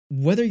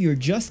Whether you're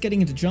just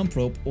getting into jump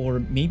rope or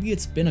maybe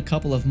it's been a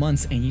couple of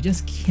months and you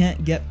just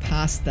can't get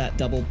past that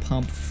double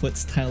pump foot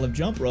style of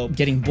jump rope,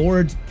 getting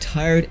bored,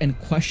 tired, and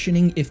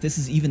questioning if this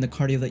is even the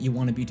cardio that you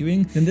want to be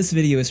doing, then this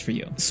video is for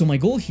you. So my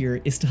goal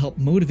here is to help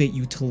motivate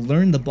you to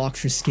learn the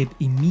boxer skip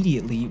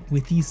immediately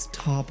with these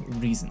top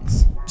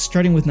reasons.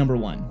 Starting with number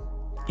 1,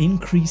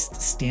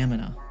 increased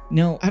stamina.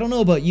 Now, I don't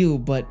know about you,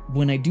 but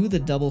when I do the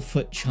double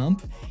foot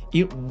jump,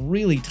 it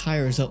really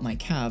tires out my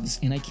calves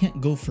and I can't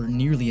go for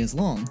nearly as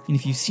long. And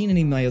if you've seen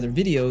any of my other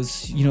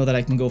videos, you know that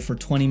I can go for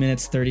 20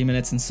 minutes, 30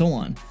 minutes, and so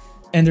on.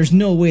 And there's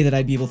no way that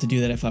I'd be able to do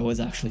that if I was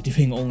actually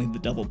doing only the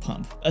double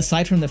pump.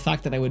 Aside from the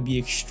fact that I would be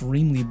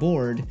extremely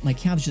bored, my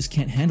calves just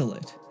can't handle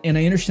it. And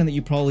I understand that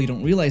you probably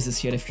don't realize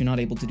this yet if you're not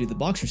able to do the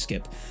boxer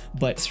skip,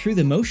 but through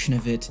the motion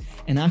of it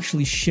and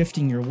actually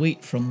shifting your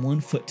weight from one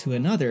foot to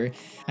another,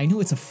 I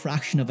know it's a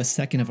fraction of a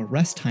second of a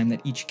rest time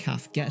that each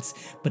calf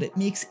gets, but it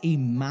makes a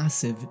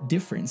massive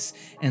difference,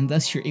 and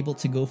thus you're able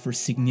to go for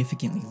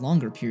significantly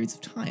longer periods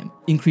of time,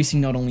 increasing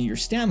not only your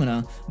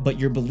stamina, but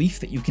your belief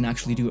that you can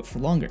actually do it for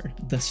longer.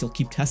 Thus you'll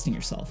keep testing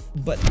yourself.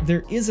 But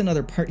there is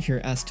another part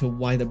here as to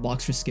why the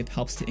boxer skip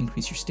helps to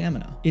increase your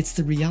stamina. It's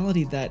the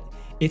reality that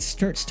it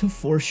starts to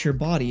force your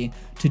body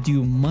to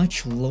do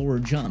much lower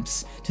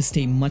jumps, to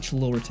stay much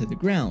lower to the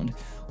ground,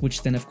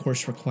 which then of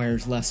course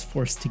requires less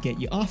force to get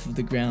you off of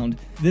the ground.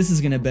 This is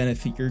going to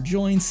benefit your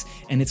joints,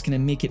 and it's going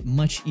to make it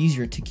much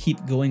easier to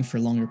keep going for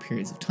longer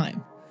periods of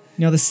time.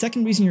 Now, the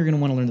second reason you're going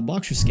to want to learn the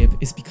boxer skip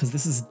is because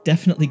this is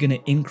definitely going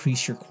to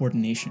increase your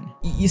coordination.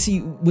 You see,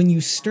 when you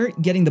start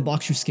getting the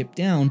boxer skip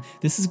down,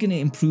 this is going to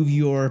improve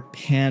your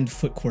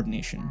hand-foot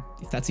coordination,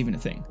 if that's even a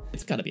thing.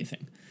 It's got to be a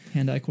thing.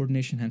 Hand-eye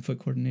coordination, hand-foot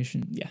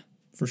coordination, yeah,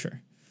 for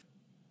sure.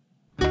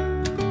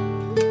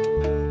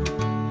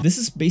 This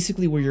is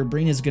basically where your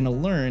brain is going to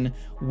learn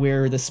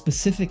where the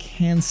specific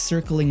hand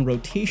circling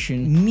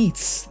rotation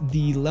meets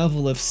the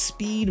level of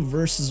speed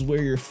versus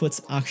where your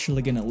foot's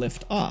actually going to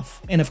lift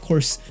off. And of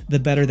course, the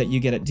better that you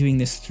get at doing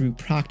this through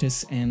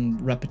practice and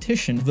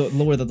repetition, the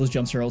lower that those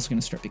jumps are also going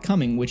to start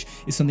becoming, which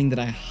is something that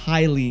I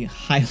highly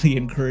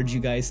encourage you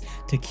guys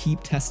to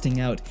keep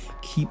testing out,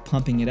 keep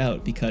pumping it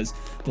out, because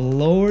the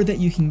lower that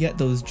you can get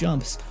those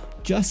jumps,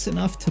 just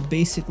enough to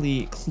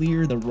basically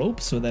clear the rope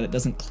so that it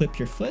doesn't clip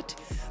your foot,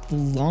 the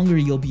longer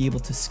you'll be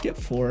able to skip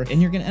for,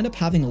 and you're going to end up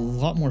having a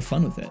lot more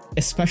fun with it,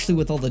 especially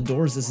with all the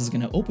doors this is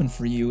going to open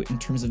for you in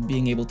terms of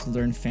being able to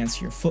learn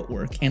fancier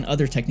footwork and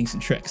other techniques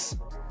and tricks.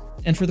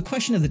 And for the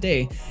question of the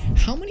day,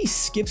 how many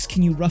skips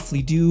can you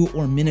roughly do,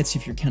 or minutes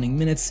if you're counting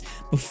minutes,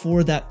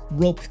 before that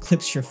rope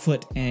clips your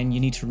foot and you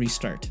need to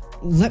restart?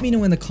 Let me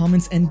know in the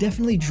comments, and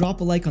definitely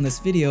drop a like on this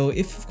video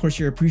if of course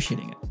you're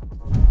appreciating it.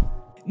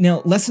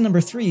 Now, lesson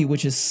number 3,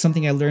 which is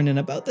something I learned in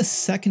about the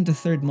 2nd to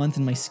 3rd month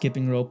in my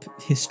skipping rope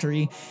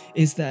history,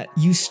 is that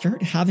you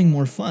start having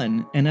more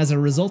fun, and as a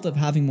result of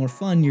having more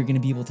fun, you're going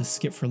to be able to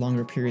skip for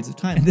longer periods of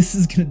time, and this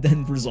is going to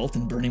then result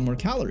in burning more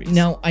calories.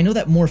 Now, I know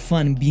that more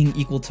fun being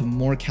equal to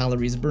more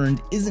calories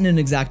burned isn't an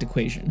exact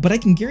equation, but I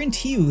can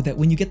guarantee you that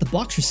when you get the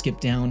boxer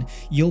skip down,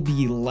 you'll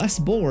be less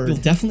bored, you'll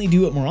definitely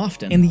do it more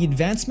often, and the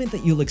advancement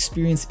that you'll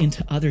experience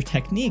into other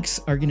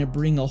techniques are going to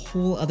bring a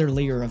whole other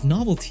layer of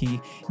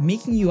novelty,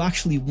 making you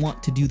actually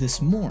want to do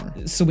this more.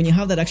 So when you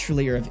have that extra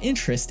layer of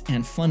interest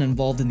and fun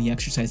involved in the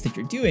exercise that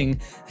you're doing,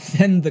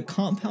 then the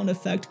compound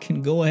effect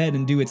can go ahead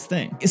and do its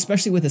thing,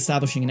 especially with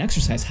establishing an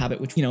exercise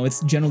habit, which, you know,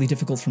 it's generally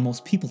difficult for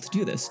most people to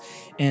do this.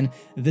 And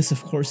this,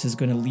 of course, is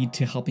going to lead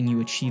to helping you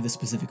achieve the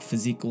specific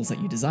physique goals that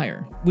you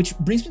desire. Which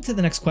brings me to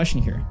the next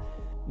question here.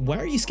 Why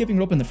are you skipping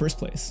rope in the first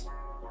place?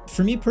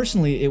 For me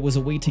personally, it was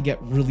a way to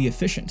get really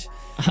efficient.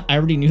 I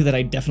already knew that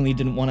I definitely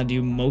didn't want to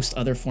do most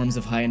other forms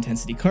of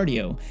high-intensity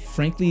cardio.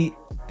 Frankly,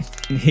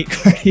 I hate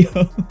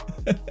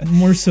cardio.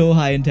 More so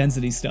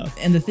high-intensity stuff.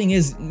 And the thing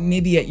is,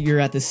 maybe you're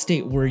at this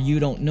state where you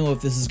don't know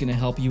if this is going to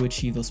help you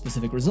achieve those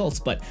specific results,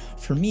 but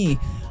for me,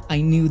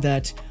 I knew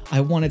that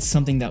I wanted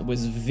something that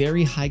was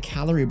very high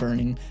calorie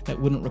burning that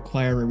wouldn't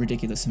require a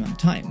ridiculous amount of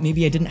time.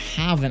 Maybe I didn't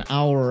have an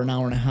hour or an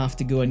hour and a half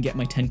to go and get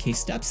my 10K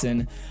steps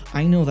in.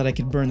 I know that I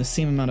could burn the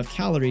same amount of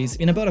calories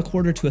in about a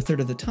quarter to a third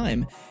of the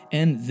time,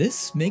 and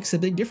this makes a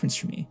big difference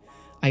for me.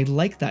 I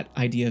like that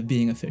idea of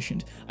being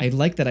efficient. I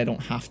like that I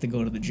don't have to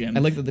go to the gym.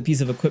 I like that the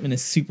piece of equipment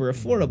is super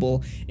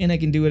affordable and I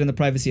can do it in the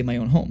privacy of my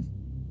own home.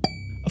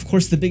 Of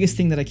course, the biggest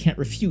thing that I can't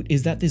refute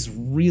is that this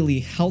really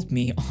helped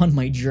me on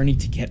my journey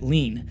to get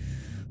lean.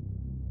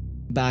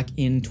 Back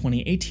in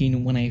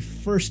 2018, when I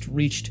first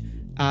reached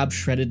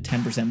ab-shredded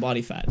 10%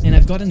 body fat. And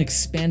I've got an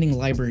expanding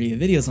library of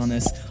videos on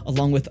this,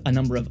 along with a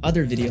number of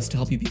other videos to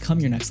help you become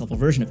your next level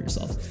version of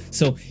yourself.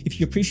 So if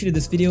you appreciated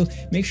this video,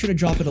 make sure to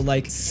drop it a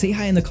like, say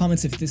hi in the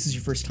comments if this is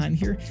your first time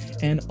here,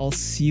 and I'll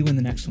see you in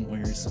the next one,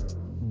 warriors.